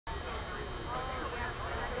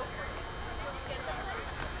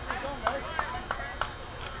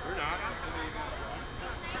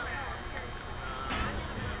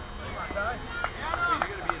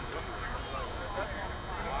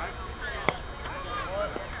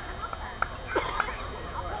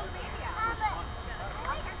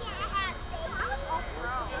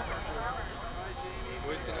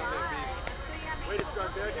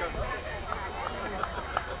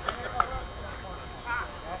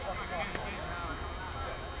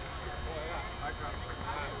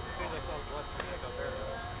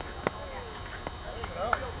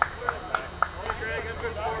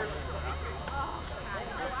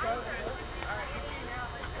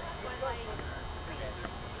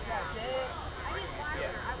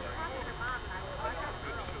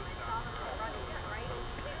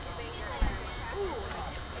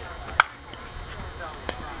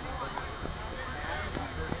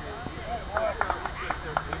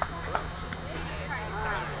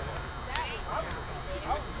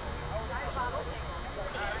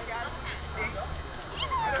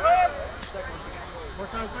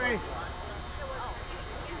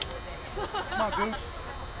Gooch.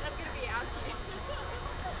 That's going to be out to you.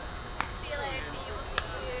 Filemd, we will see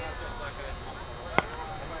you.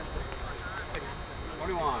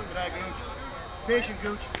 21. Good eye, Gooch. Patient,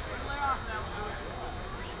 Gooch.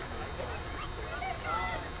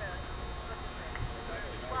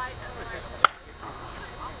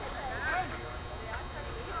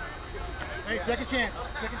 Hey, second chance.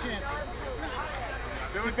 Second chance.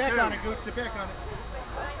 Sit back on it, Gooch. Sit back on it.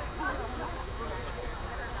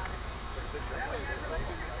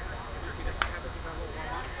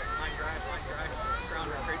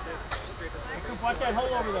 Watch that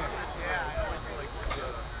hole over there.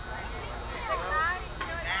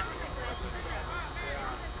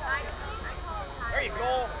 There you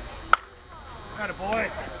go. Got a boy.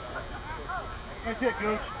 That's it,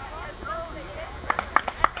 Gooch.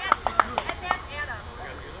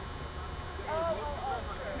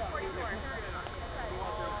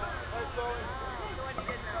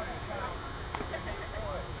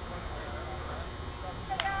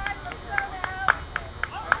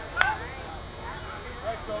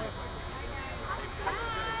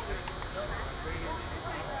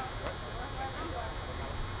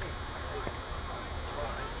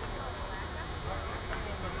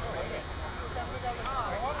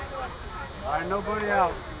 All right, nobody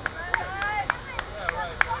out.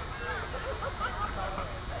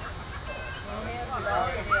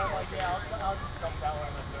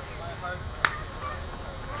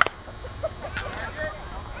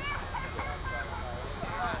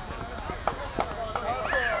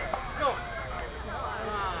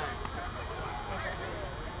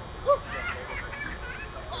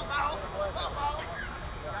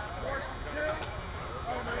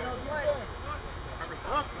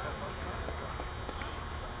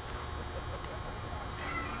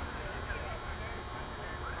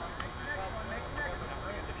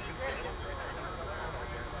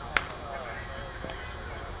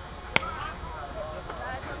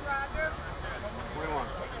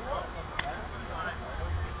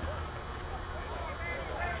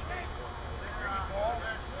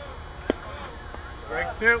 Break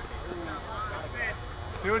 2.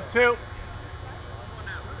 2 and 2.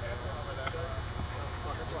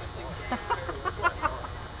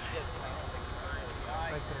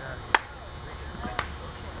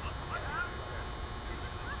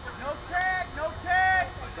 No tag, no tag.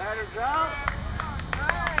 Batter's out.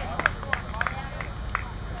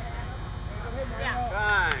 Yeah.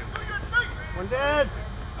 Time. One dead.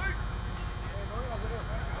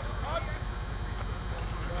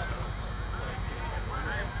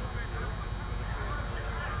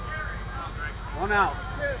 One out.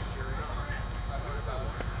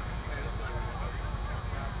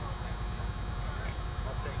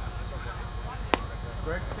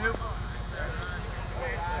 Break 2.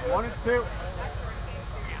 1 and 2.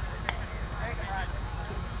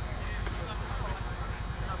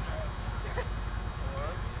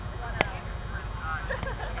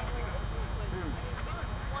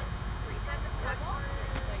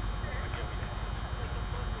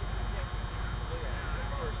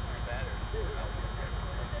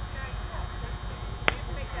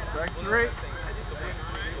 Break 3.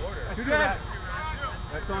 2 dead.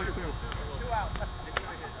 That's only 2. 2 out.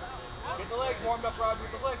 Get the legs warmed up, Roger.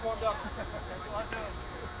 Get the legs warmed up.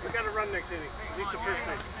 We got to run next inning. At least the first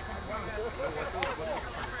inning.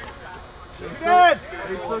 Dead.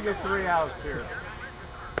 He still get 3 outs here.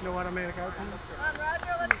 You know what I made a card for? Come on,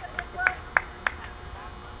 Roger, let's get this one.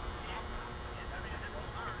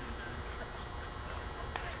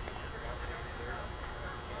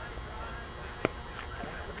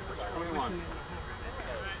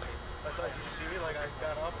 That's why, did you see me? Like, I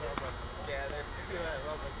got up and I was like, yeah, there.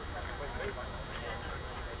 I was like, wait.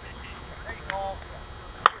 There you go.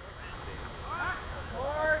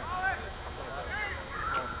 Forward.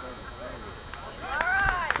 All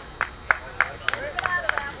right. Get out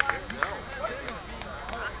of that one.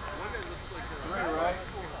 Right.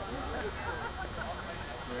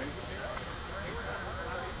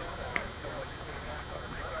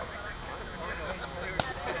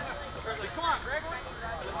 Come on, Greg.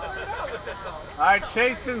 All right,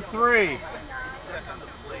 chasing 3. I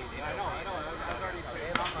know. I was already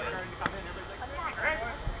starting to come in. Everybody's like, come on, Greg.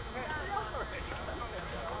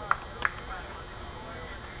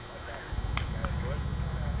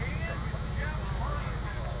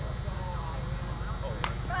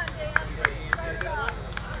 Come on, Dan. Start it off.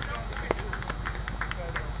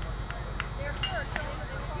 They're first, so they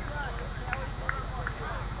can run. They always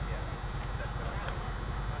run.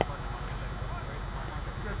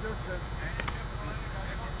 Good.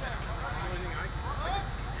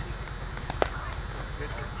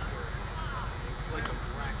 Like a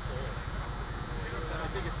black hole.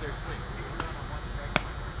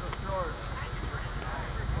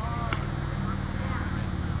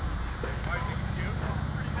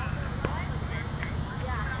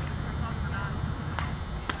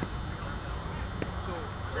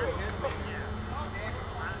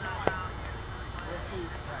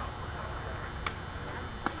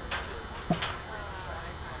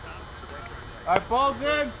 Alright, ball's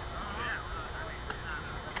in.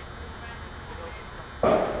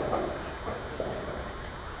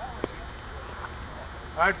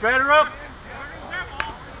 Alright, batter up.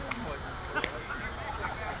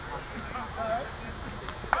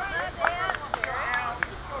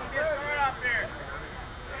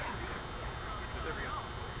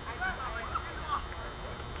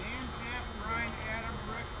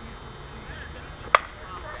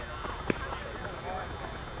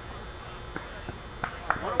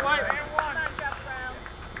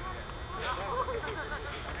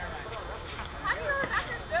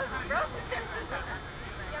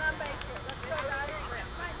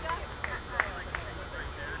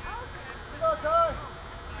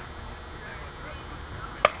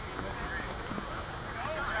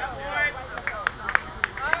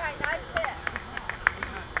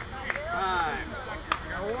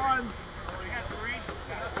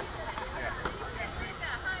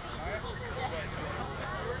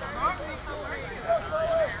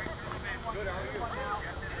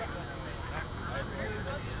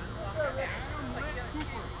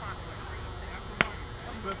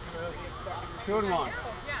 Two and one.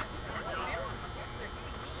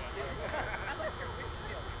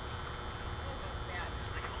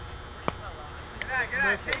 Get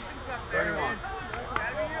out, Casey's up there. 31.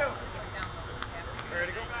 Gotta be you.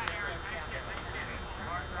 Ready to go?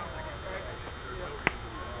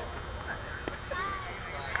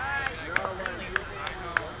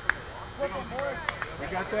 We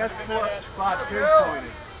got that spot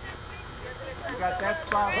pinpointed. We got that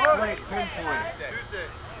spot plate pinpointed. Tuesday.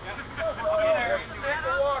 Stick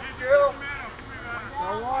the walk, Jill.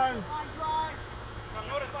 No one. I'm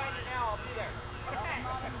notifying you now. I'll be there.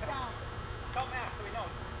 Tell Matt so he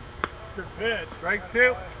knows. Good pitch. Strike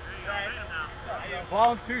two.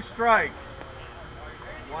 Ball and two strikes.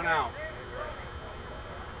 One out.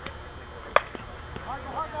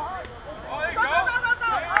 Oh, there you go. Go. All right.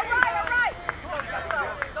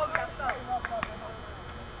 Go.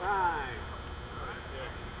 Time.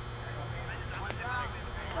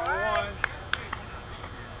 One.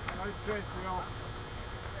 Nice pitch, Will.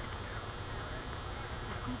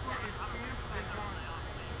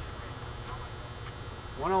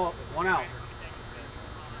 One out.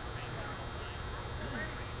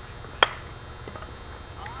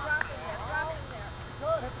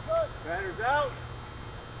 Batter's out.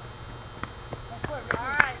 All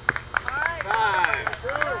right. Time.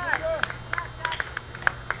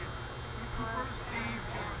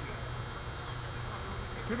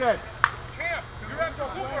 Too dead. Champ, you're up to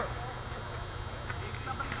Hooper.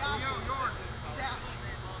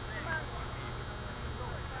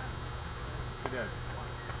 Too dead.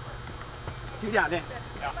 Two down, then.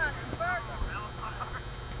 Come on, Bert.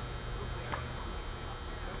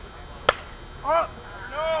 Oh!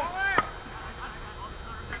 No.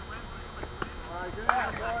 All right, good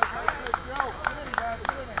night, boys. Nice pitch, Joe.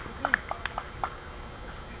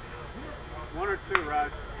 One or two,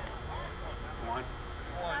 Raj? One.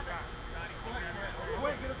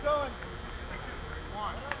 Wait, get us going.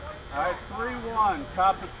 All right, 3-1,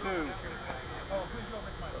 top of two. Oh, please go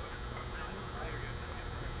make mine.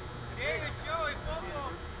 David, Joey,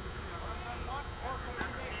 Football.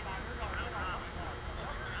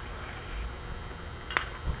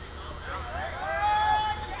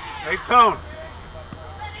 Hey, Tone.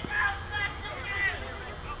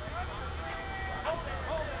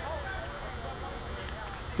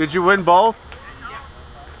 Did you win both?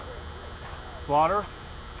 Slaughter?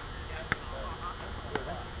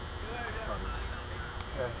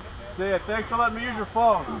 See ya. Thanks for letting me use your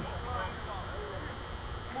phone.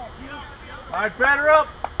 All right, batter up.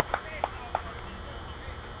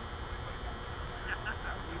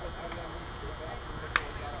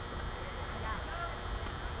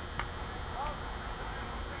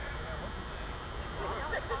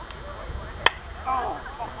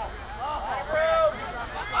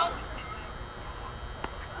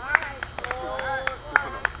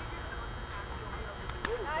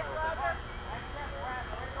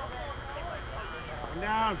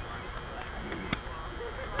 Down.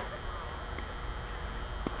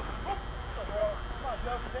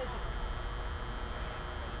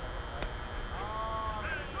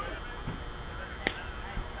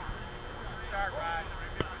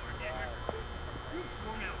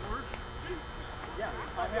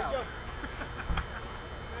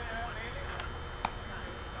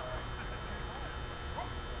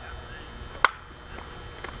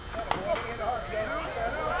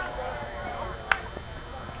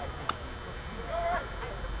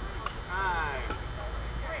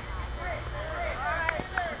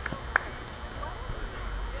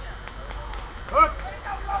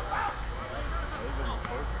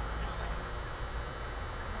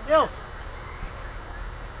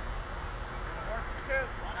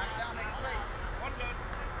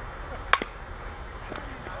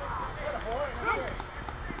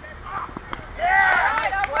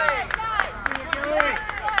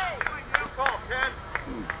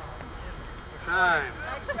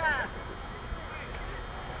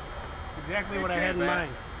 Exactly what I had in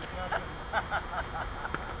mind.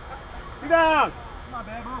 Two down. Come on,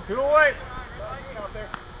 Babu. 2 away. Out there.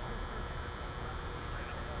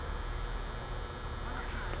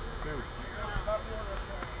 2.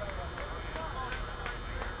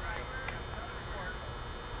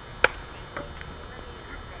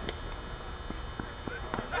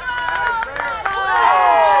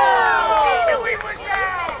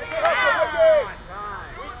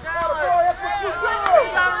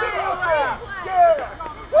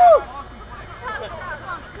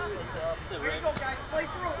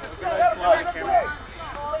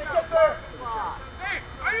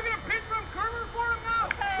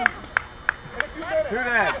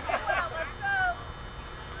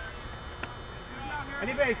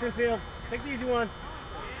 Any base this field. Take the easy one.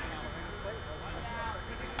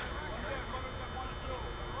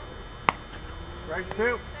 Strike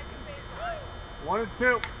 2. 1 and 2.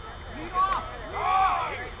 Lead off!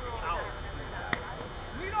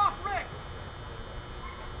 Lead off, Rick!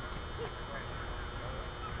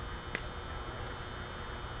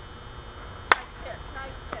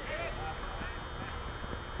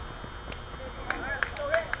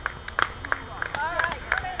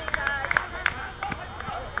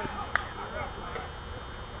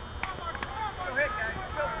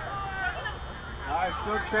 Alright,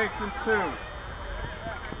 still chasing 2.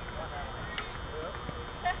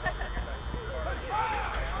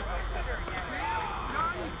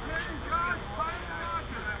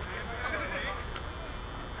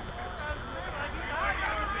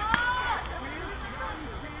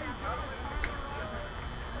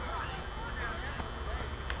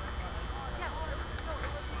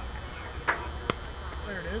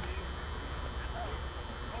 There it is.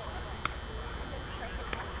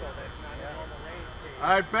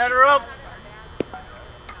 Alright, batter up.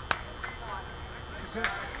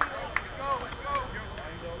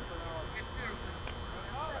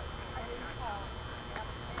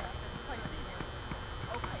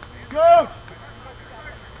 Coach!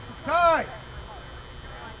 Tie!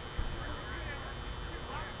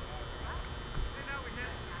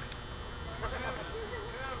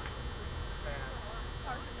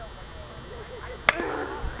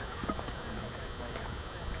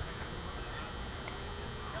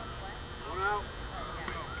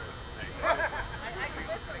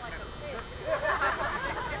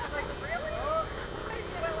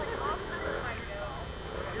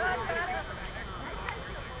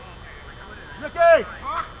 Nicky!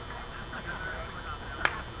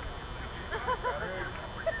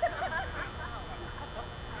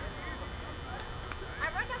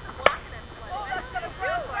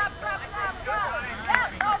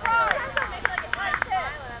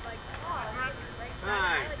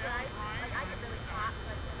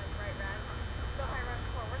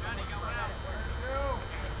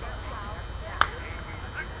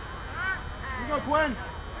 You go, Quinn!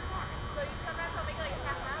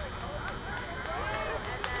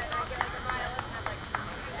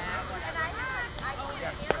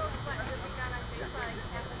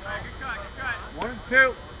 One and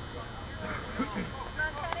 2.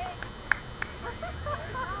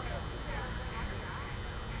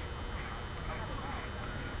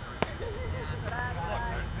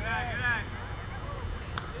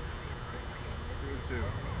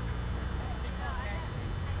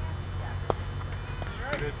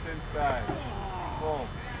 It's inside. Boom.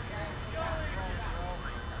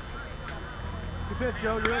 Good pitch,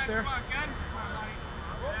 Joe. You're up there.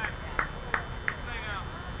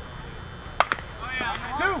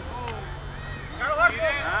 Two!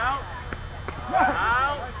 Out.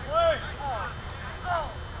 Out.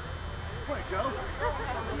 Play, Joe.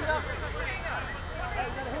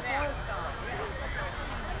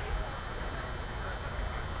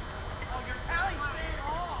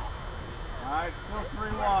 Alright, still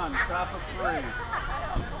 3-1. Top of 3. I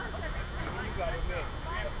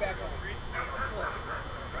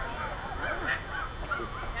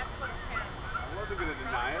wasn't going to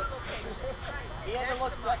deny it. He had to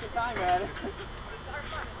look second time at it.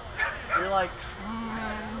 You're like,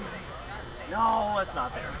 no, it's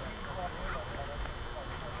not there.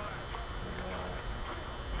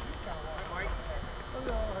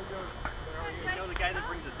 You know the guy that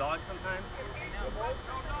brings the dog sometimes?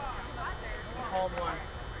 He called one.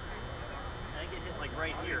 And I get hit like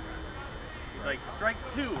right here. He's like, strike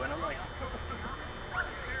 2. And I'm like,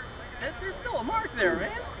 there's still a mark there,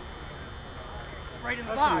 man. Right in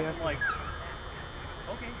the box. I'm like,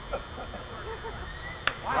 okay.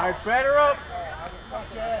 Alright, batter up.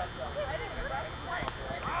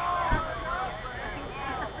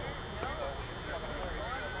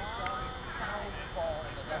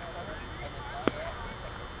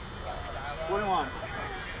 21.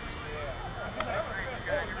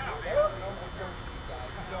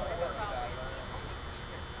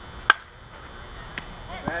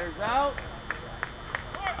 Batter's out.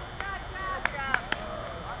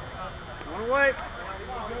 One away.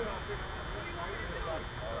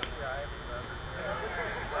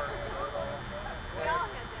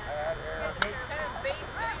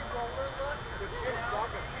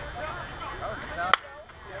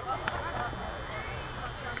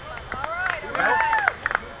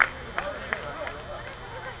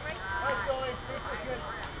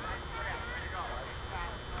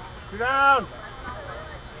 Two down.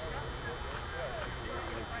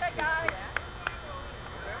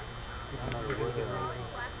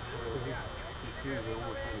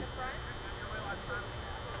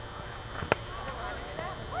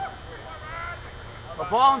 A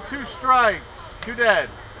ball and 2 strikes. 2 dead.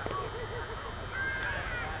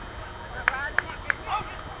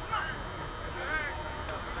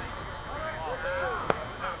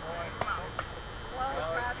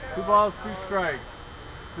 Two balls, 2 strikes.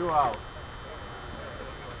 2 out.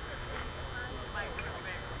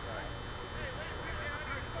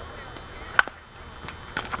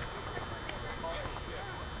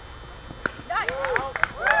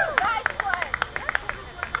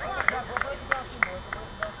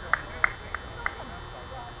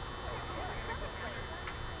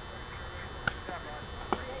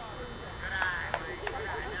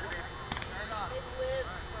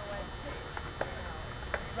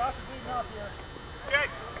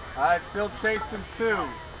 Alright, still chasing 2.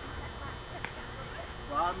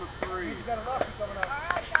 Bottom of 3. You got enough coming up.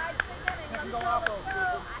 Alright, guys, You can go off those. Come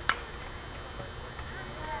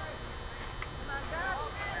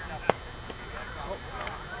on,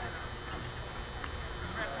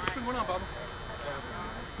 What's been going on, Bubba?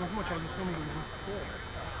 Not much, I'm just coming with you.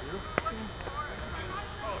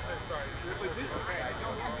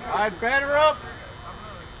 Alright, batter up.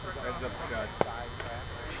 Heads up, Scott.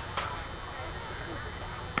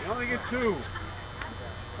 You only get 2.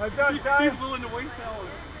 Heads up, Ty. He's willing to wait now.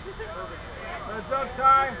 Heads up,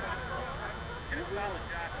 Ty.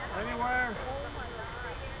 Anywhere.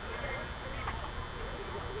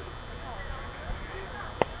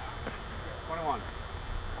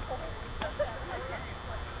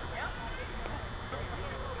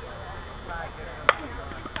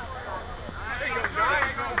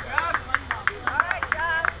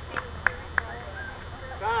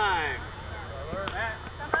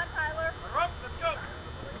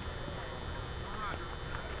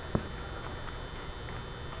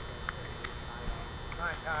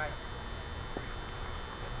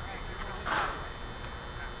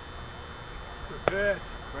 Good.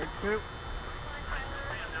 Break 2.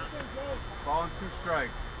 Ball and 2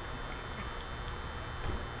 strikes.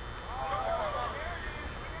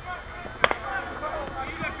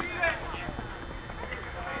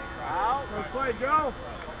 Out. Let's play, Joe.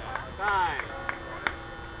 Time.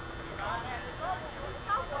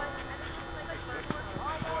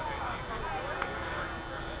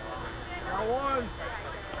 Got 1.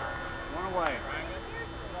 1 away.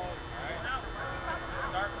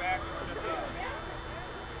 Start back.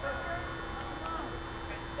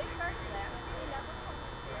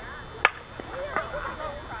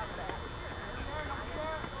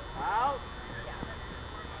 Out.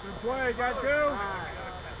 Good play. Got 2.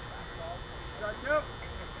 Got 2.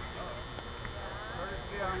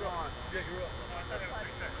 Yeah, you're on. Yeah, you're up. I thought it was 6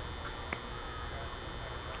 seconds.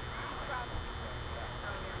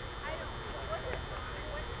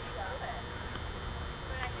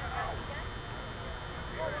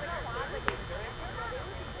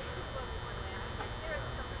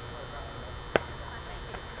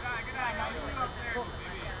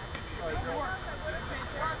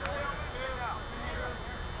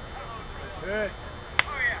 Good.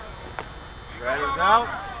 Batter's out.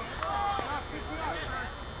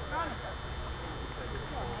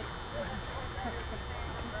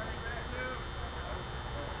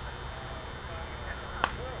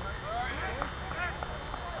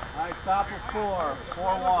 All right, top of 4.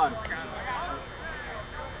 4-1.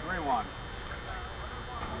 3-1.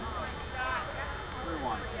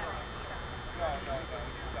 3-1.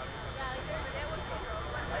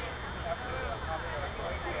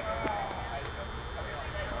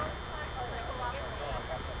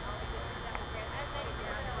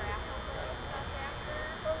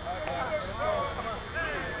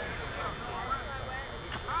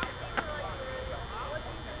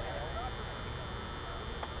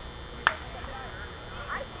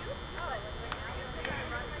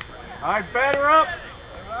 All right, batter up. Hey,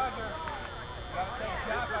 Roger. You gotta take a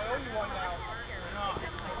shot. I owe you one now.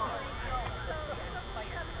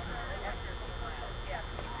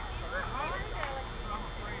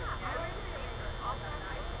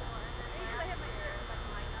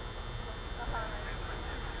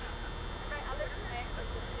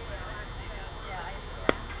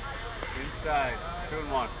 each side. 2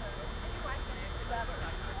 and 1.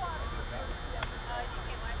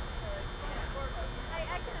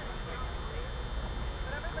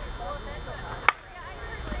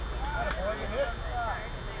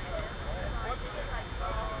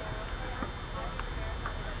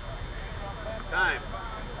 Time.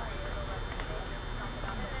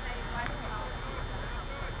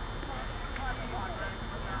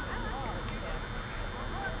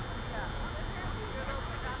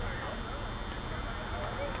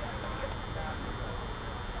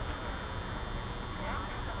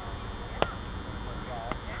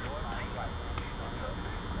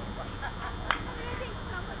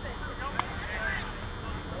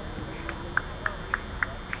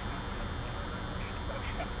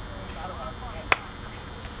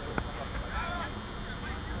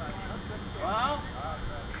 Well,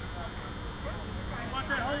 watch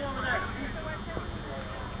that hole over there.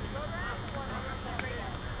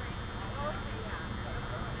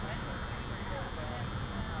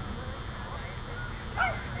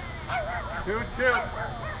 Two.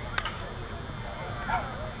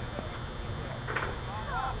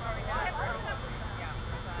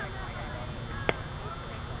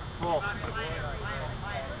 Full.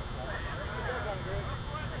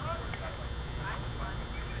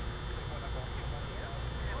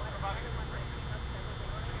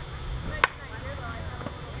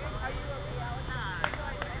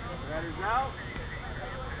 Batter's out.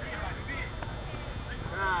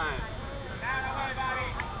 Time.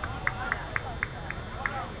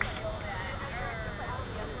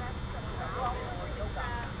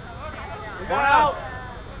 One out.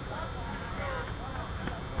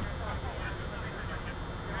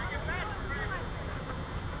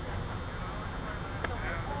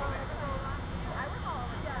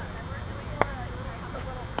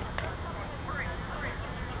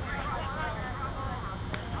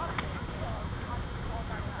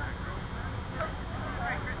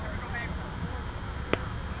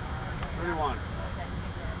 One.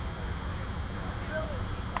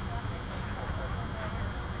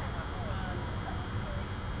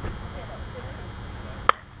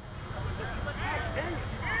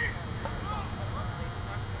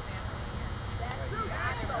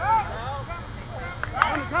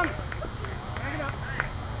 Come. Hang it up.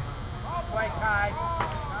 Play, Kai.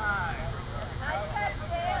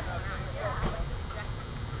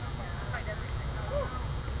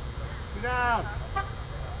 Two down.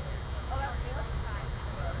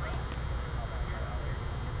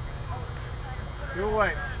 Two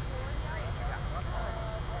away.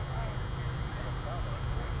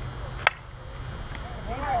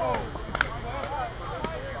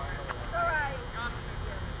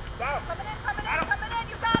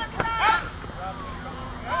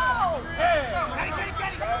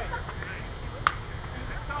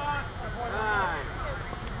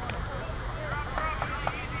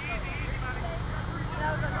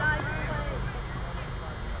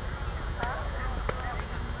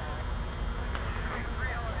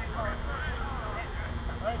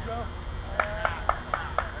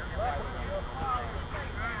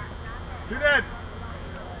 Two dead.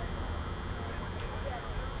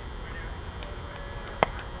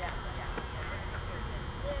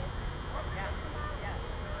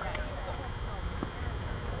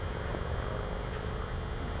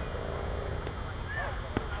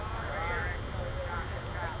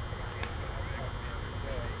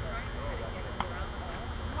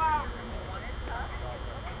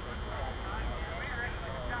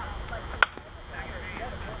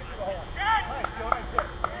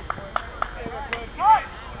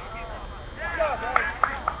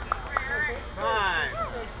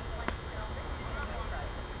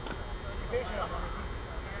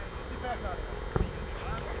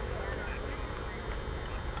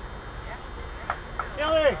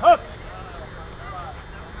 Ellie, hook!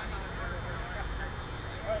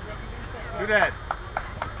 Two dead.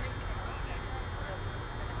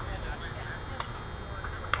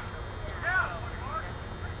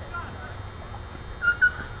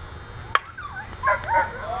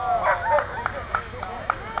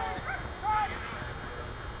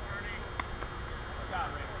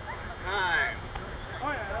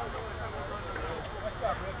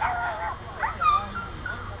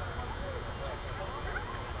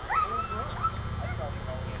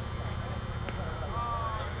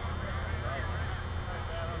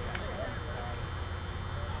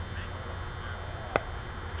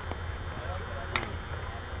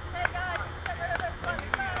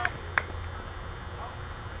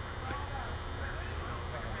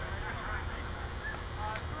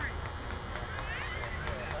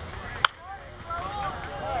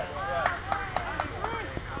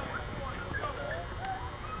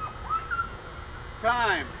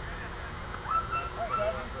 time.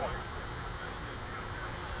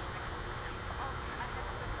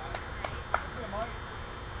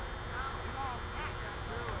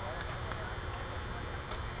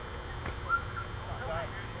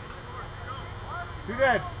 Too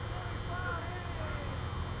dead.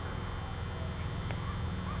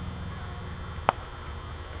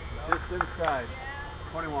 Just inside.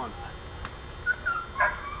 21.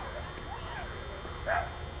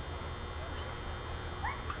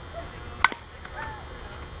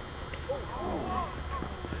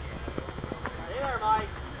 Hey there, Mike.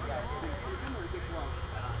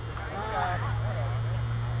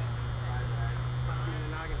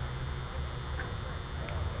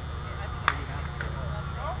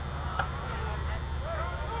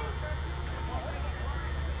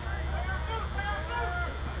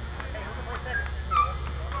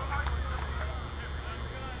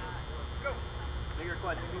 Bigger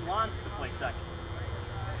question, who wants to play second?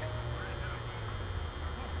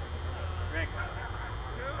 Rick.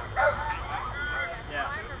 Yeah.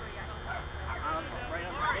 Right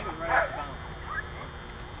up, I think it was right up the bounce.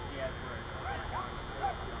 Yeah, that's right.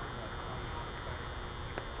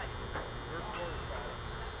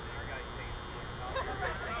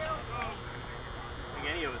 I think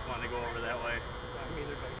any of us wanted to go over that way.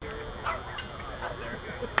 Up there.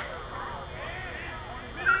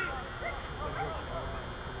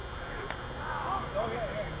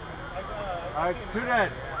 All right, two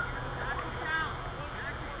dead.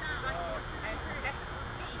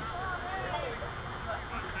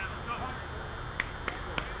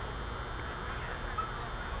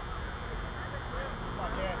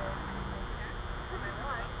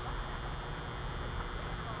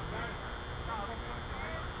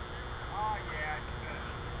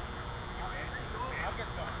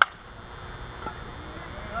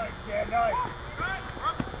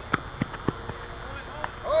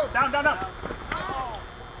 Down, down, down.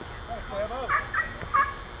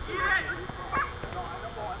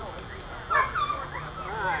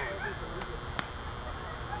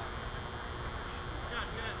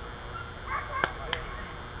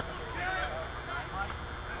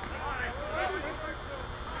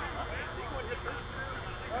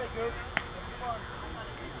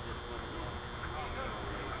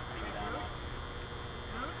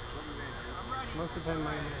 Most of the time,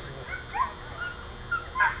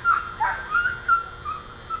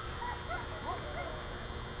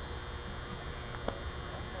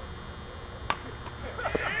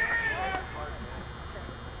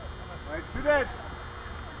 All right, two dead.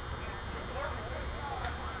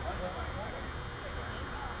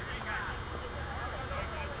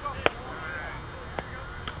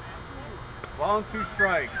 Ball and two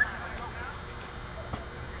strikes.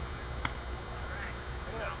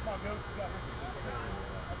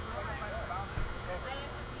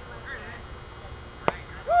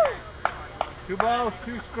 Two balls,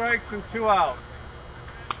 two strikes, and two out.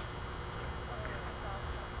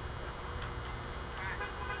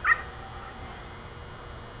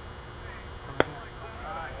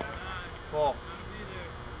 Ball.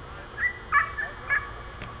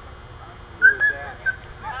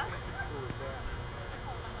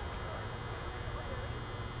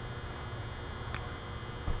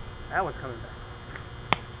 that one's coming back.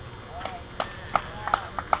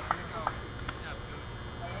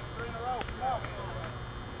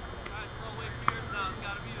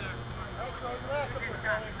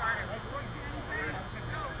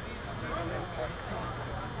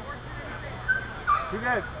 Two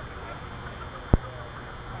dead.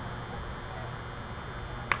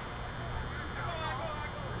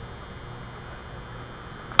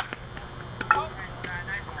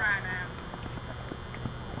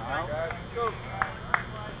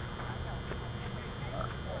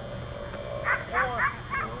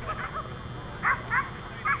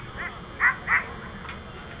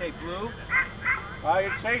 Hey, Blue.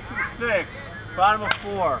 You're chasing 6. Bottom of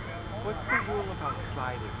 4. What's the rule about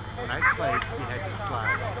sliding? When I played, you had to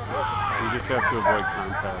slide. You just have to avoid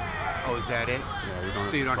contact. Oh, is that it? Yeah, you don't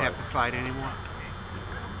So you don't slide. have to slide anymore?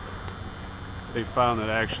 They found that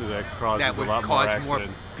actually that causes That a would lot more cause more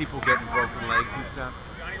accidents. people getting broken legs and stuff?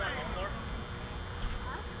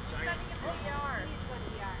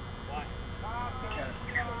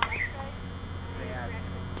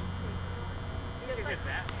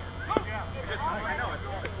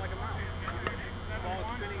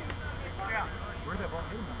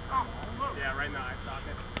 Yeah, right in the eye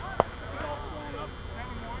socket. It's all swollen up.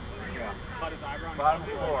 Cut his eyebrow. Bottom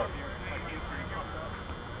 4. Like instant puffed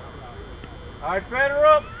up. All right, feather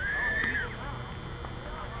up.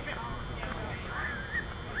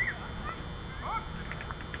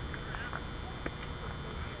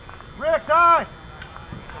 Ty!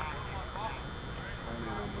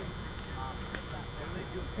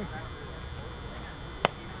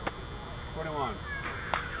 21.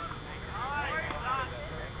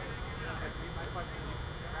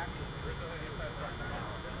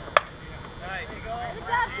 Good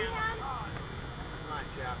job, Dion. Come on,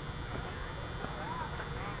 Jeff.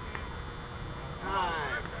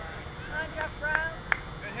 Time. Come on, Jeff Brown.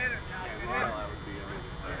 Good hitter. Well, that would be amazing.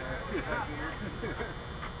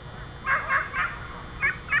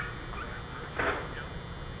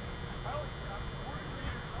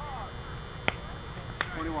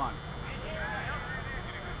 21.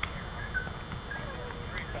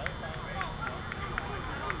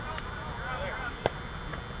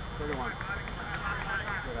 Good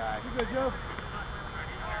eye. You good, Joe?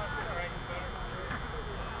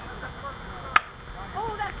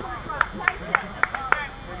 Oh, that's good drop. Nice hit.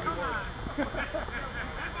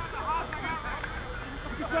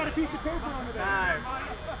 You can try to keep the paper on the Time.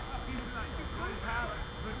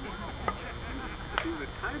 If you would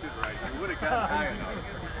have timed it right, you would have gotten high enough.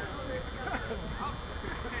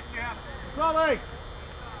 Sully!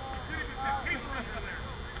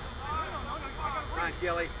 Come on,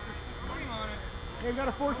 Gilly. Hey, we got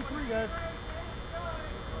a 4-3, guys.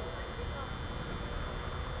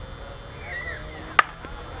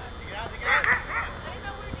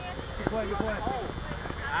 Good play, good play.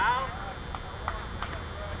 Out.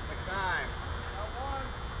 Time.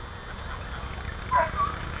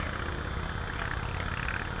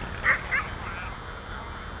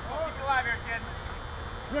 Keep it alive here, kid.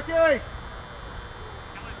 Ricky!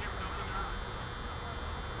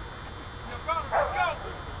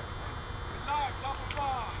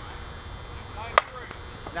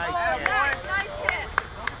 Nice hit. Nice hit.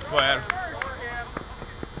 Go ahead.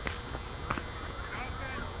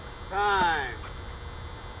 Time.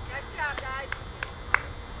 Nice job, guys.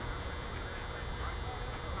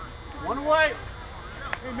 One away.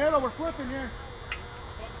 Hey, middle, we're flipping here.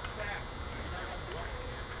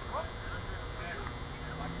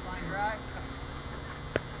 Back.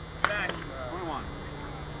 21.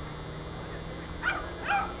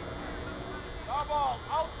 Ball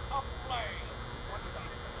out of play.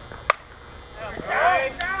 All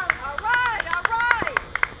right, all right.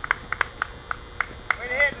 Way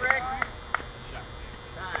to hit, Rick.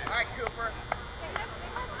 All right, Cooper.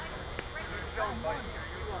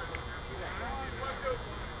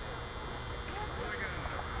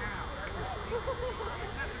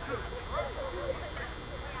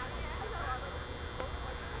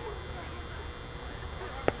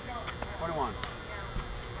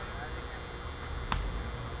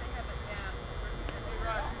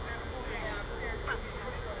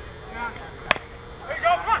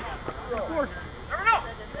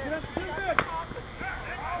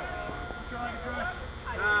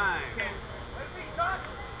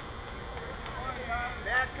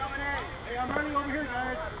 I'm running over here,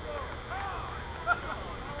 guys.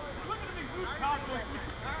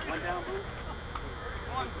 One down, blue.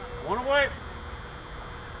 One away.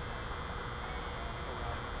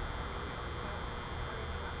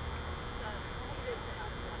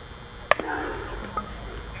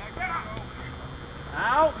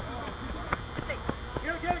 Out.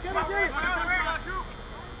 Get it, get it.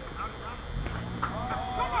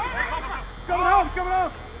 Coming home.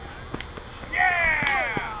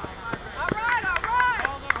 All right, all right.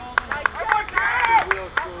 Nice job, Time.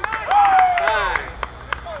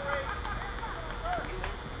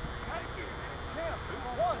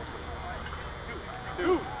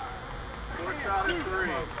 Two. Short shot and 3.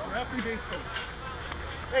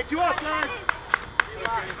 Hey, 2 up, guys. Keep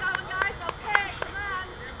going, guys. Okay, come on.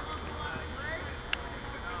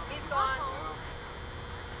 He's gone.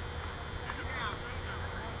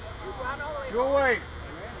 Run all the way. Go away.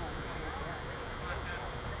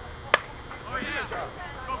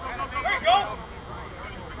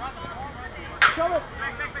 Come on. Cut it.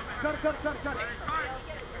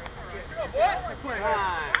 Hey.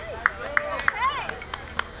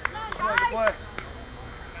 Come on, guys.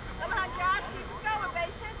 Come on, Josh. Keep it going.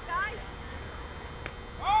 Base hits, guys.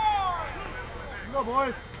 Go,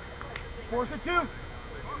 boys. Force it 2.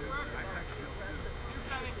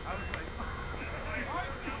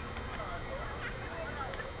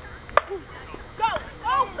 Go.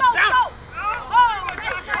 Oh, nice job.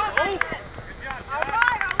 All right.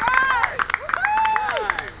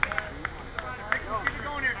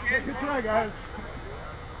 Good try, guys.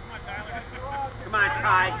 Come on,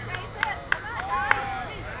 Ty. Base hit.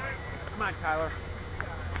 Come on, Tyler.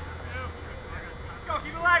 Let's go.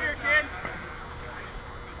 Keep it alive here, kid.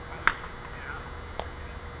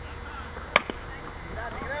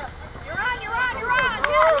 You're on.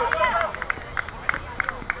 Yeah.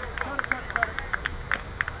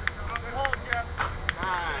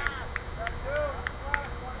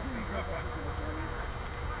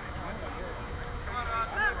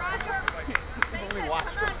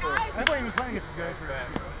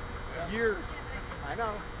 years. I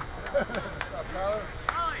know. What's up, Tyler?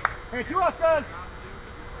 Hey, 2 us, guys.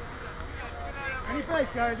 Any base,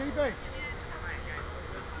 guys, any base.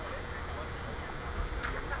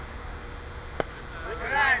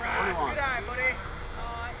 Good eye, Rod. Good eye, buddy.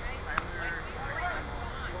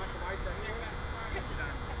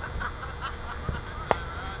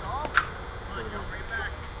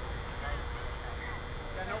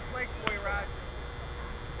 Got no flakes for you, Rod.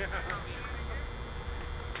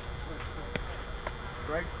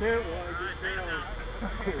 Strike 2.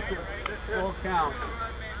 Full count.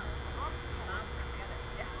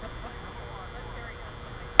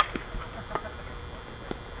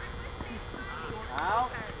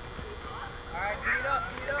 Out. All right, beat up,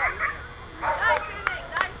 beat up. Nice inning,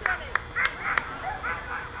 nice inning.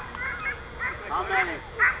 How many?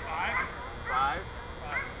 5.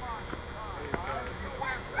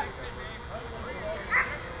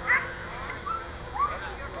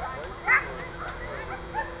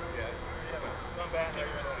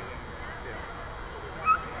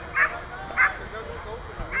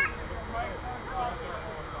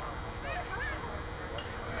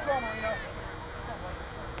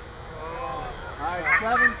 All right,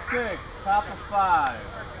 7-6, top of 5.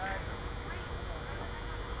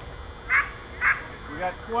 We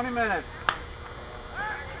got 20 minutes.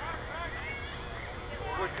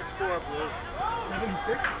 What's the score, Blue?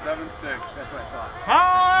 7-6? 7-6. That's what I thought.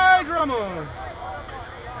 Hi, drummer!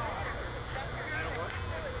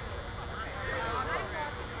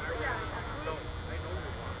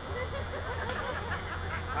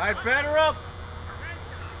 All right, batter up.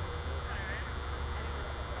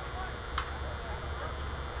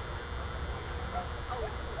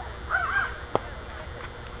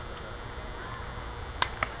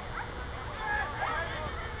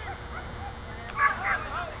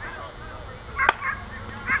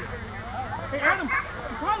 Hey, Adam!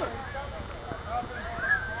 Tyler!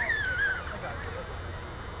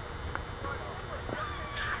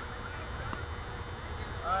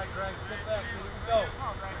 All right, Greg, sit back. Here we go. Sit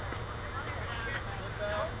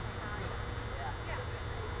back.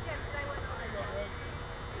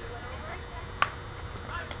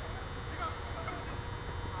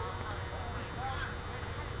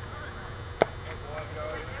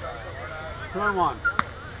 Turn 1.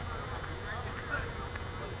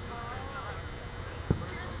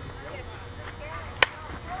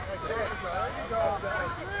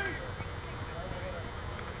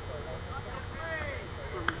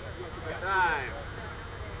 Time.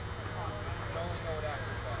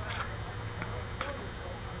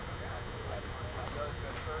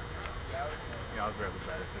 Yeah, I'll grab the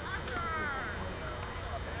batter.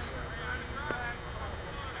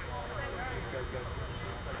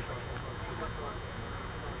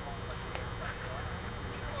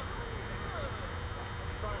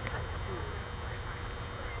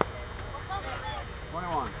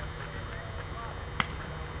 21.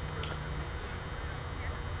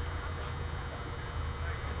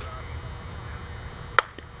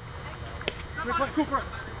 Cooper!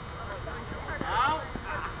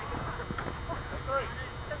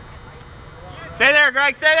 Stay there,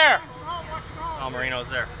 Greg, stay there. Oh, Marino's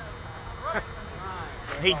there.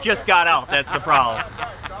 He just got out, that's the problem.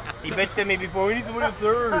 He bitched at me before, we need someone in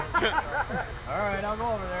third. Alright, I'll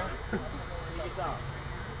go over there. He gets out.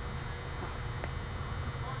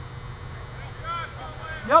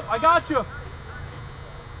 Yep, I got you!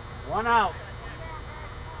 1 out.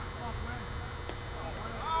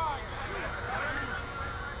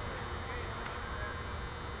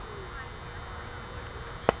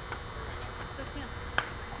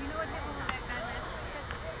 You know what happened with that guy last week?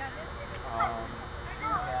 Got this?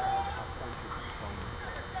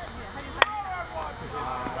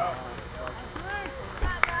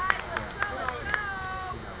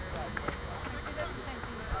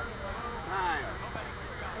 Time.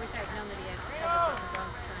 I wish I had known that he had several different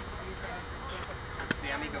dogs trying to use that.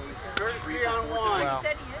 Sammy goes 33 on 1. He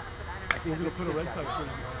said he is, but I don't know. He's gonna put a Red Sox shirt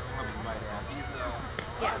on. He's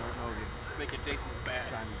Yeah. making Jason's bad.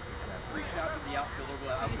 3 shots at the outfielder, but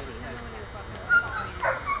You outfielder. know when they were fucking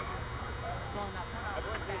blowing up.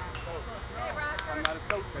 Hey, Roger. I'm not a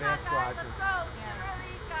coach. Come on, guys, let's go. Where are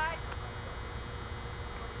these guys?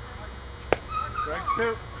 Strike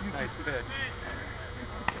 2. Nice pitch.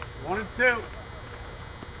 1 and 2.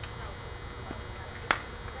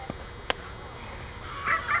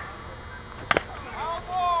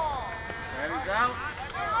 Ready's out.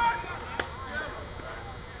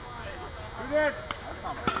 Who's that?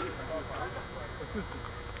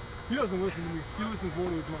 He doesn't listen to me. He listens more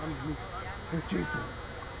to his mom than me. Hey, Jason,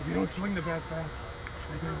 if you don't swing the bat fast,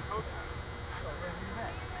 I do.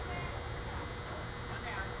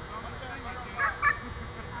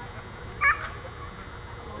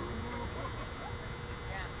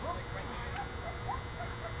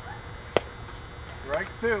 Strike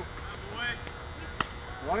two.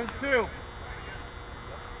 1 and 2.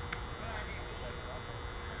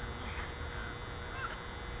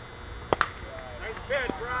 Nice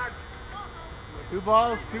pitch, Rod. 2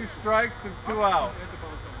 balls, 2 strikes, and 2 out.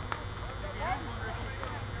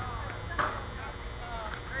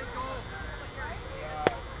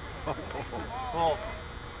 Ball.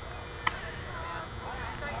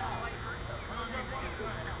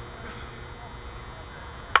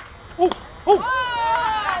 Oh! Oh!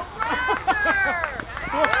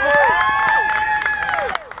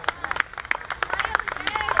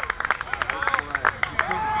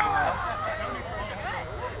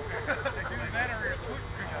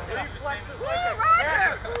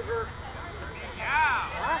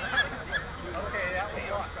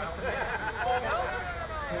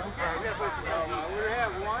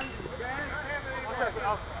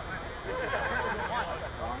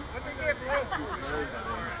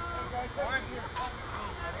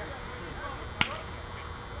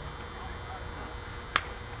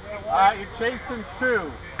 Alright, you're chasing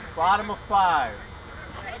 2. Bottom of 5.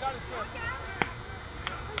 How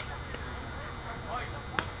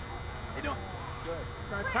you doing?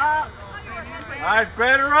 Alright,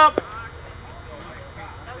 batter up.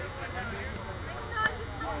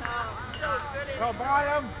 Go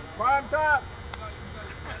bottom, bottom top.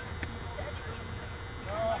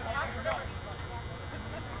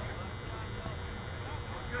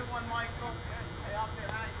 Good one, Michael. Hey, out there,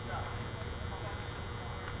 nice stuff.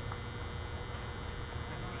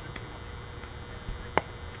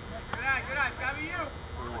 Good eye, it's gotta be you.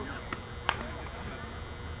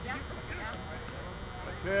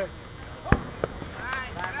 Good. Good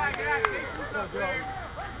eye. Chase what's up, player.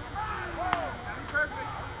 That'd be perfect.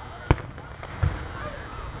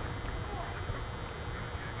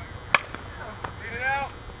 Get it out.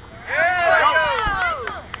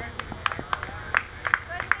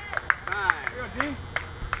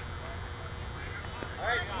 All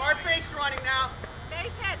right, smart base running now.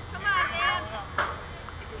 Base hits, come on, man.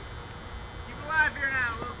 Keep alive here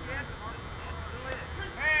now, little kid.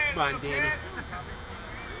 Hey, Come on, Danny.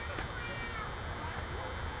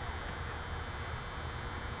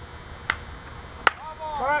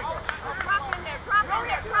 Drop in there, drop in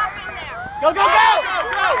there, drop in there. Go, go, go!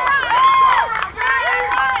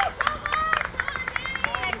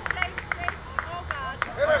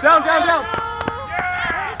 Down, down, down!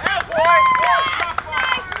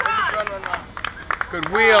 Good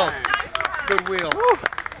wheels. Good wheels.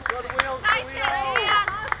 Nice hit, Ian.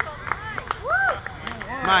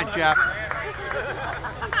 Come on, Jeff.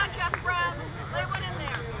 Come on, Jeff Brown. Lay one in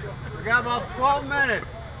there. We got about 12 minutes.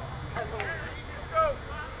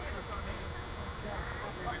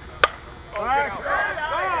 Go,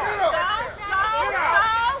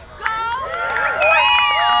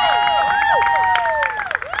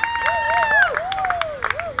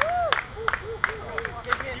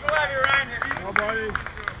 go,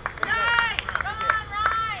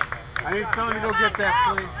 I need someone to go get that,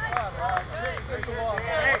 please.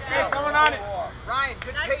 Hey, Chase, coming on it. Ryan,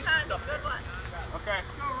 good nice patience timing, up there. good one. Okay.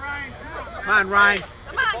 Go, Ryan. Come on, Ryan.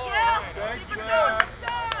 Come on, Gil. Keep it going, let's go.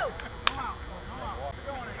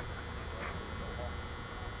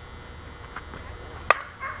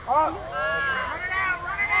 Run it out,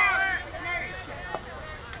 run it out.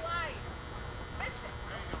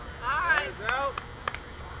 All right.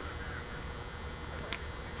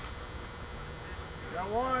 Got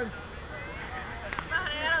 1. Come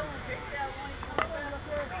on, Adam.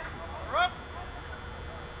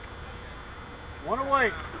 One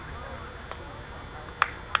away.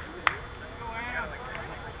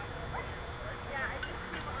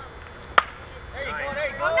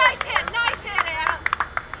 Oh, nice hit, Adam.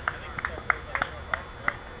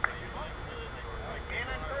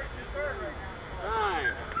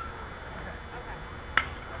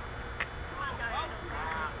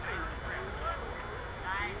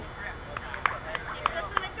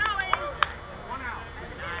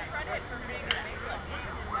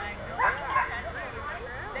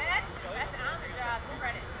 Then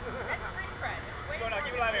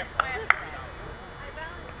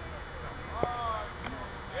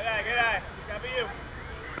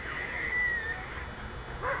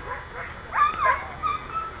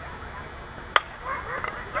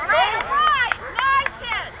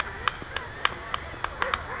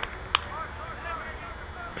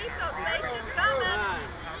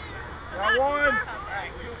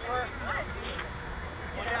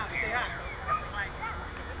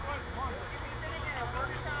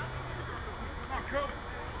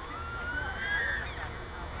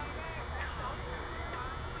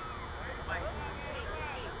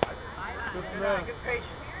Good patience.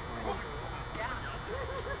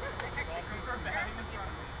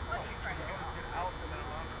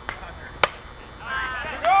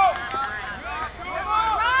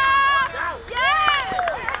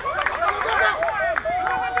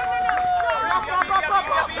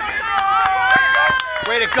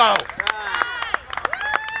 Way to go!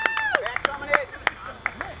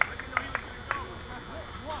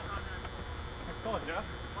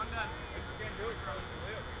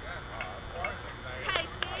 Hey,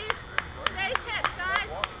 Steve. Stay set, guys.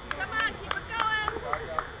 Come on, keep it going.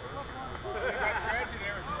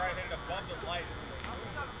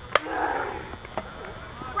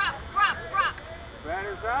 Drop.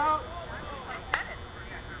 Batter's out.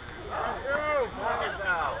 Batter's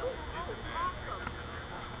out.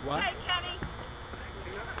 What? Hey, Kenny.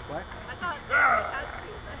 What? I thought.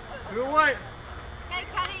 Two away. Hey,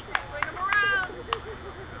 Kenny. Bring him around.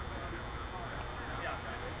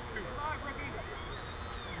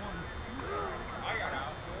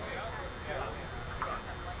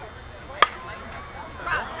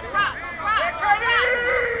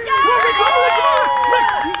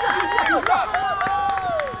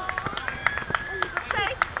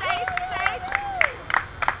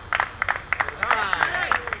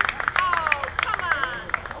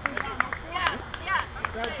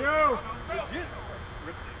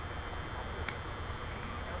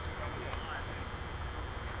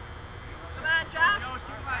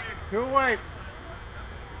 Two away.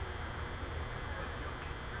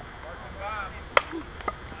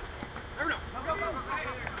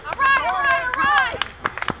 All right.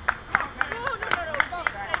 No.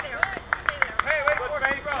 Stay there. Hey, wait for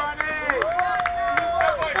base running.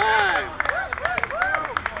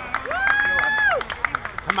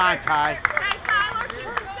 Come on, Ty. Hey, Tyler, keep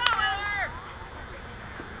us going.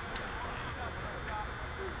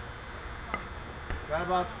 Got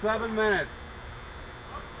about 7 minutes.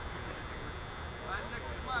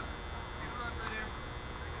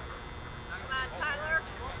 Come on, Tyler.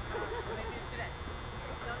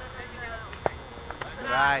 No.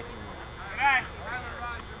 Right. Hey,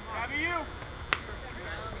 Abby, you.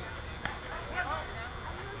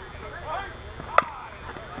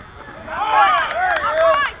 All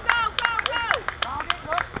right, go.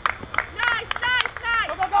 Nice.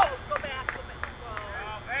 Go back.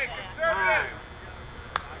 Hey, conservative.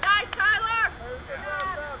 Nice, Tyler.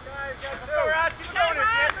 Let's go, Rod. Keep going,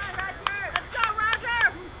 kid. Let's go, Roger.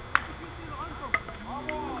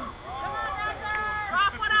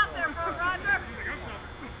 Drop one out there, Roger. Do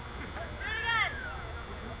it again.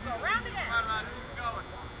 Go round again. Come on, Roger. Keep going.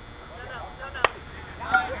 No.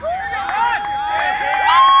 All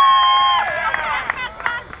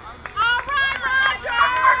right, Roger.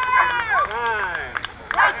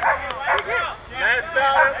 Last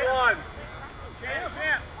out at 1.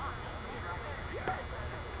 Champ.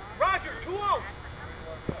 Roger, 2 outs.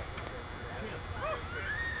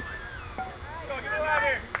 Go, get it out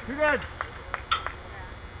here. Too good.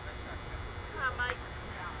 Come on, Mike.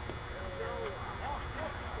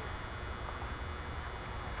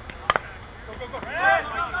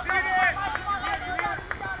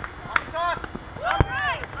 Go.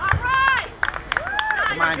 All right.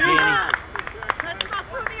 Come on, Danny. Let's go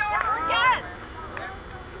through the order again.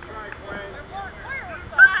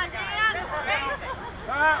 Come on, Dan.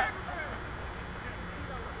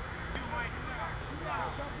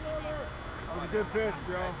 That was a good pitch,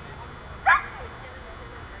 Joe.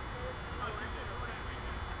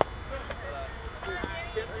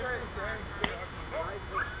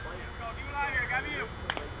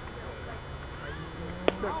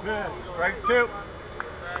 Good pitch. Strike 2.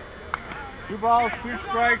 2 balls, 2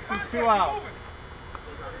 strikes, and 2 outs.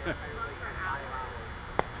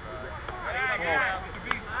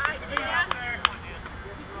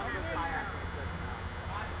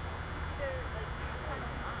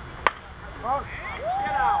 Go. All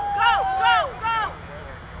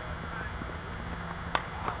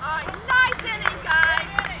right, nice inning, guys.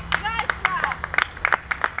 Nice job.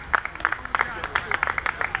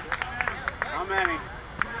 How many?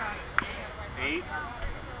 8.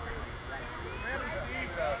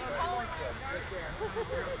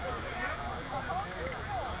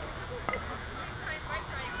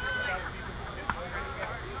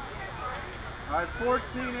 All right,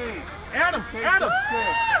 14-8. Adam, Take Adam, the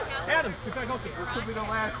 6. Adam, get back out there. This will be the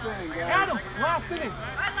last inning, guys. Adam, last inning. All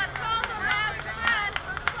right, let's hold the rest again.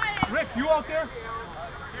 We're playing. Rick, you out there?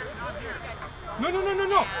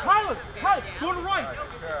 No. Tyler, go to right.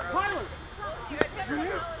 Tyler. You're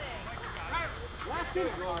here. Last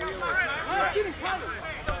inning, Tyler.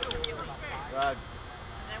 Rod. And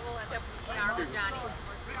then we'll end up with Johnny.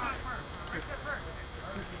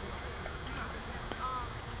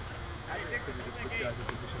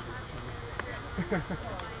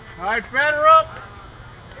 All right, batter up.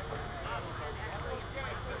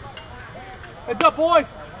 Heads up, boys.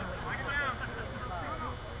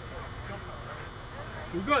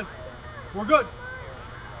 We're good. We're good.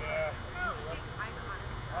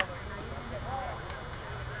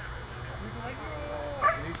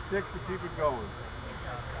 You need 6 to keep it going.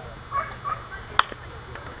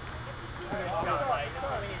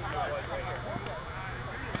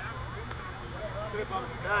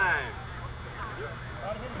 Time.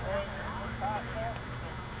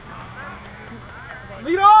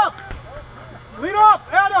 Lead up! Lead up,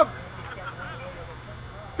 Adam!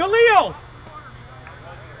 Khalil!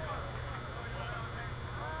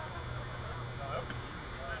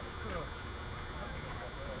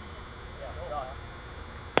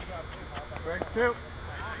 Break 2.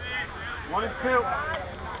 1 and 2.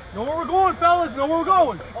 Know where we're going, fellas. Know where we're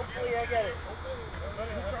going. Hopefully I get it.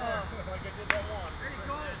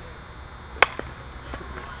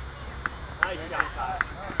 Nice shot, Kyle.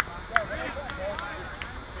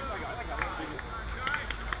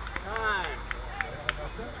 Time.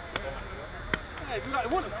 Hey,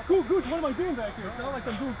 Goose, what am I doing back here? It's not like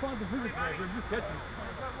I'm doing quantum physics back here. I'm just catching.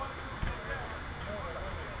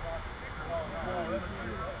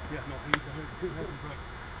 Yeah, no, he's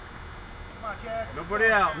Come on, Chad. Nobody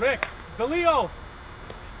out. Rick, Khalil.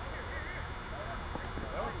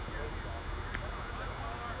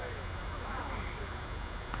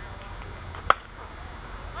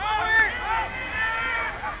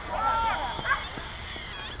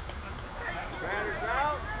 Batter's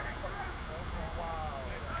out.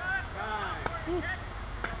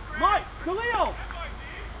 Mike, Khalil.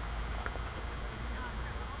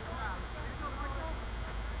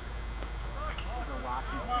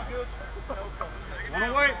 One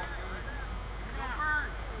away.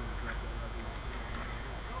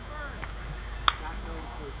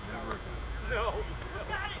 No.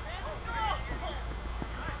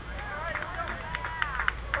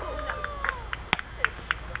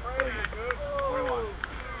 21.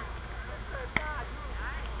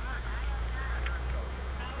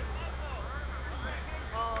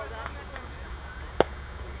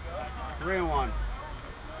 Three and 1.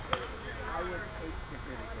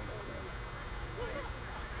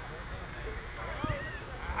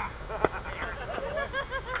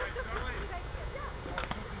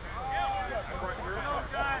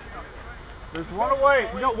 There's one away.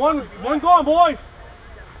 We got one gone, boys.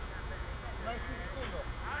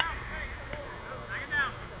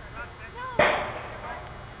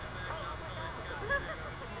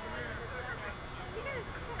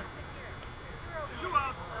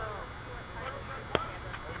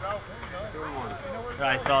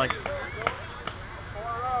 I saw it.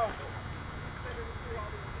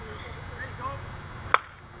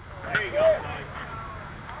 There you go.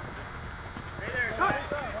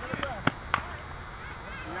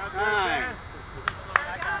 Nine.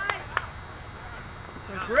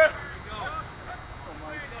 Grip.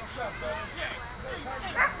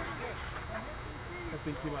 I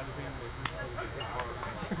think he might have been.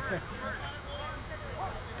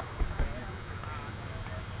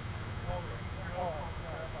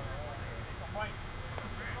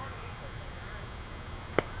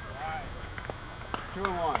 2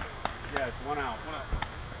 and 1. Yes, 1 out. 1 out.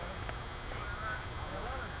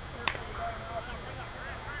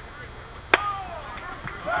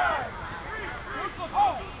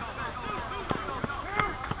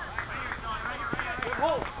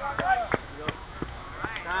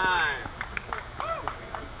 Time.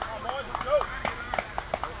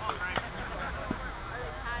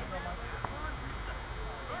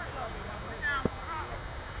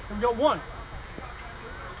 We got one.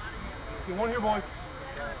 Get one here, boys.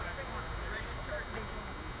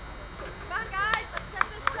 Come on, guys. Let's get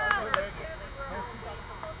this done.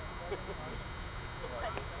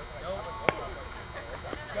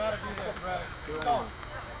 Gotta do this, right? 2 and 1.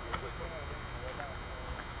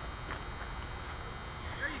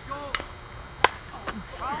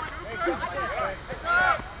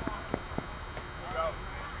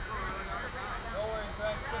 No worries,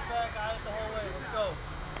 Frank. Sit back, eye it the whole way. Let's go.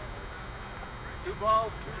 2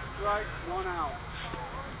 balls, 2 strikes, 1 out.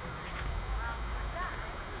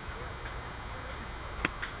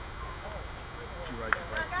 Come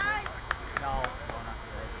on, guys. No, not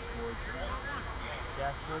today.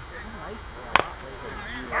 Yes, it's nice a lot lately.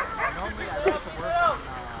 Normally I like to work on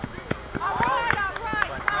All right,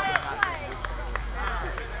 but quiet not play.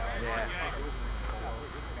 yeah.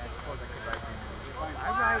 I suppose I could write in. I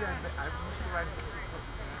write on I used to write in.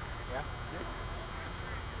 Yeah?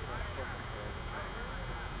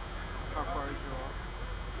 How far is your off?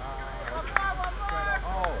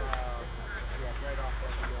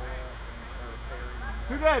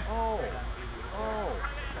 dead. Oh.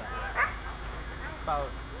 About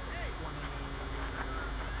 20,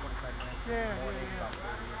 25 minutes. Yeah, Morning, yeah,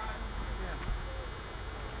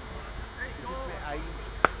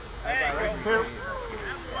 about 30.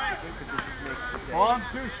 Long,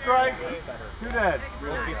 2 strikes, 2 dead.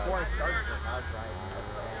 Well, before I started, I was riding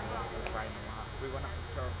every day. I was riding a lot. We went up to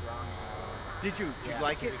Surf Ground. Did you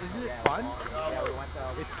like it? Isn't it Yeah, fun? Yeah, we went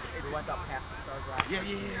up. We went up past the Star Ground. Yeah.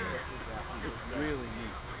 It's really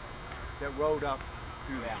neat. That road up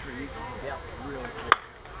through the trees. Yeah. Really cool.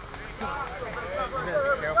 You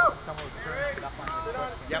gotta be careful. Someone was turning it up on your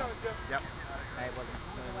foot. Yep. I wasn't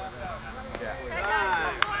familiar with it.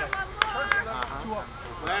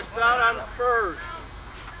 Last out on the first.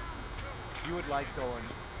 You would like going,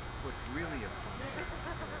 what's really a fun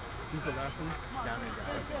He's the last one. down in the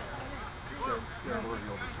Islands. They're already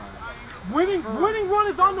over time. Winning run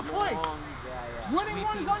is on the plate. Long, Winning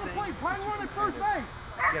run is on the plate. Try and run at first base.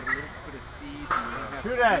 get a little bit of speed and you don't have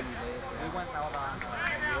Shoot to it. We went out on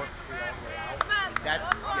York Street all the way out. That's,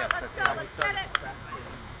 yes, that's And we started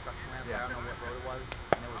construction land. Yeah. I don't know what road it was.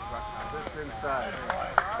 And it was rush hour. Just inside.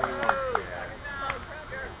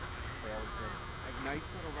 A nice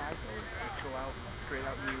little ride though. Just go out straight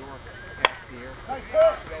out New York, past the airport.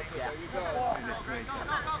 Yeah. And it's nice.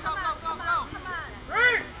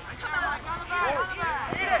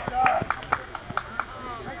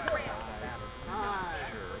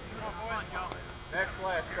 Next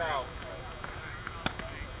last out.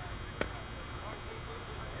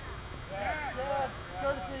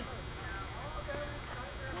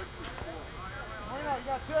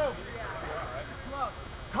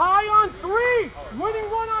 Tie on 3. Winning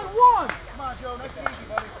run on 1. Come on, Joe. Nice and easy,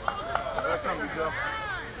 buddy. There comes Joe.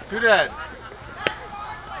 2 dead.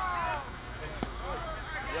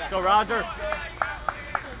 Go, Roger.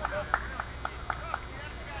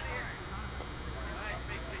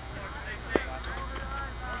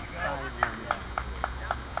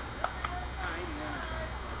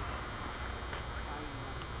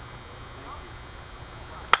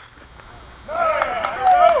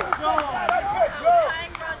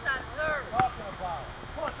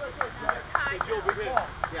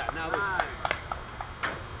 Yeah, now this.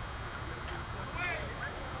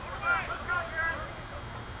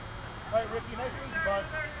 Right, Ricky, nice and easy, bud.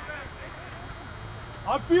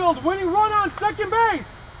 Upfield, winning run on second base.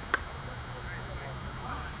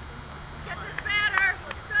 Get this batter.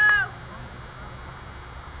 Let's go.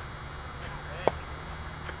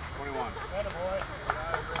 21.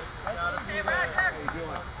 Hey, Roger.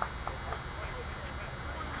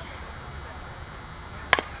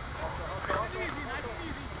 Oh, Jesus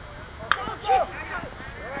Christ.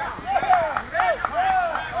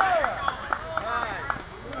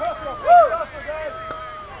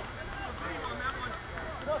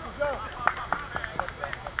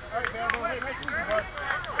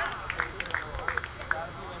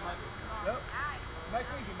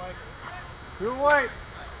 Too white.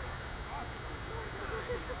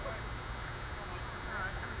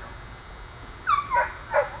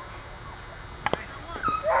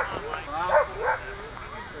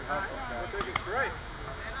 I think it's great.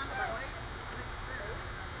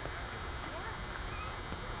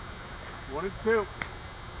 One and 2.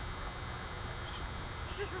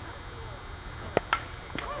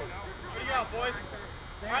 What do you got, boys?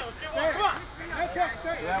 All right, let's get one. Come on.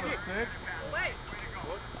 That was 6. Wait.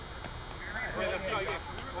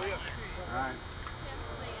 Alright.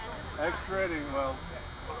 Extra inning, well.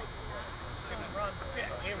 Let's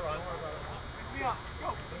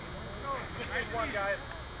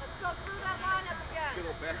go through that lineup again.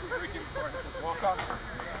 Walk up.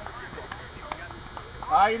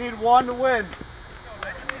 You need 1 to win.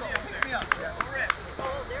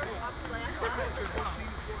 Oh, they're up last time.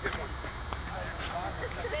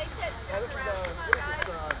 Base hit. Come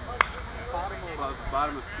on, guys.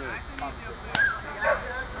 Bottom of 6.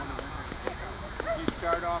 You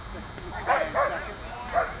start off second.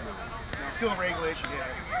 Still in regulation, yeah.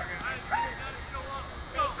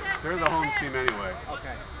 They're the home team anyway.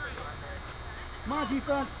 Okay. Come on,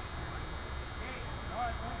 defense.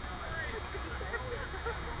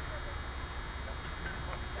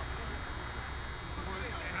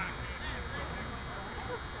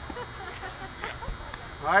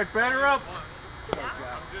 Alright, batter up. All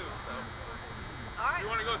right. You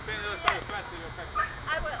want to go stand on the other side of the fence so you'll catch it?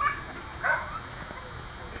 I will.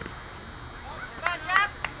 Come on,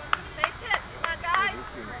 Jeff. Base hit. Come on, guys.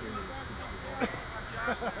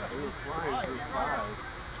 They were flying through 5.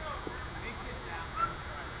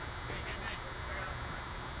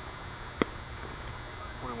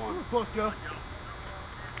 Close, Joe.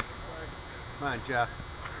 Come on, Jeff.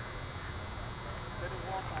 You're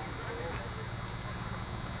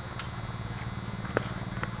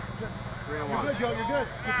good, Joe. You're good.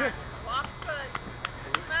 Good pitch. Walk's good.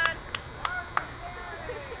 Come on.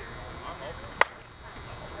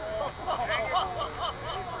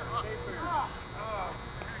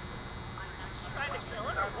 Trying to kill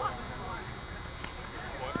it or what?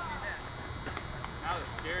 That was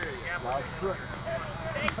scary.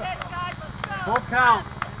 Base hit, guys. Let's go. Full count.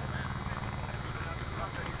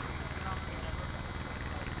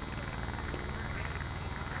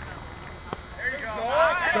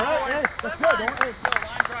 Hey, that's good. Don't damage.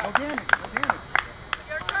 No damage.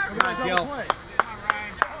 Your turn. Come on, Gil. Play.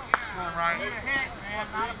 Come on, Ryan.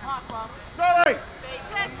 Sorry. Base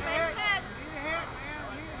hit, base hit.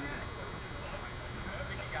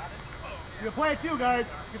 You can play it too, guys.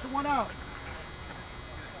 Get the one out.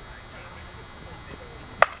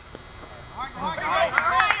 All right,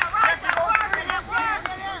 that worked.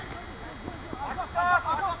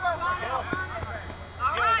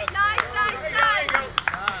 All right, nice.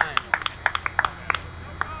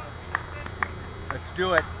 Let's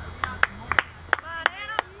do it. Come on,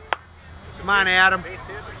 Come on, Adam. Adam.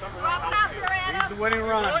 Drop it out there, He's Adam. the winning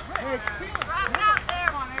run. Drop it out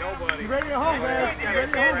there. You ready to home, guys? You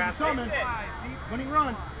ready to home? It's coming. Winning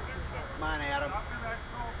run. Come on, Adam.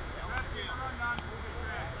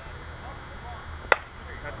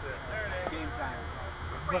 Game time.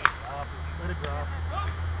 Let it drop.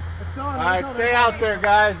 It's done. All right, stay out there,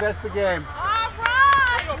 guys. That's the game. All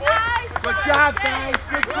right, nice. Good job, guys.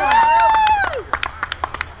 Good job.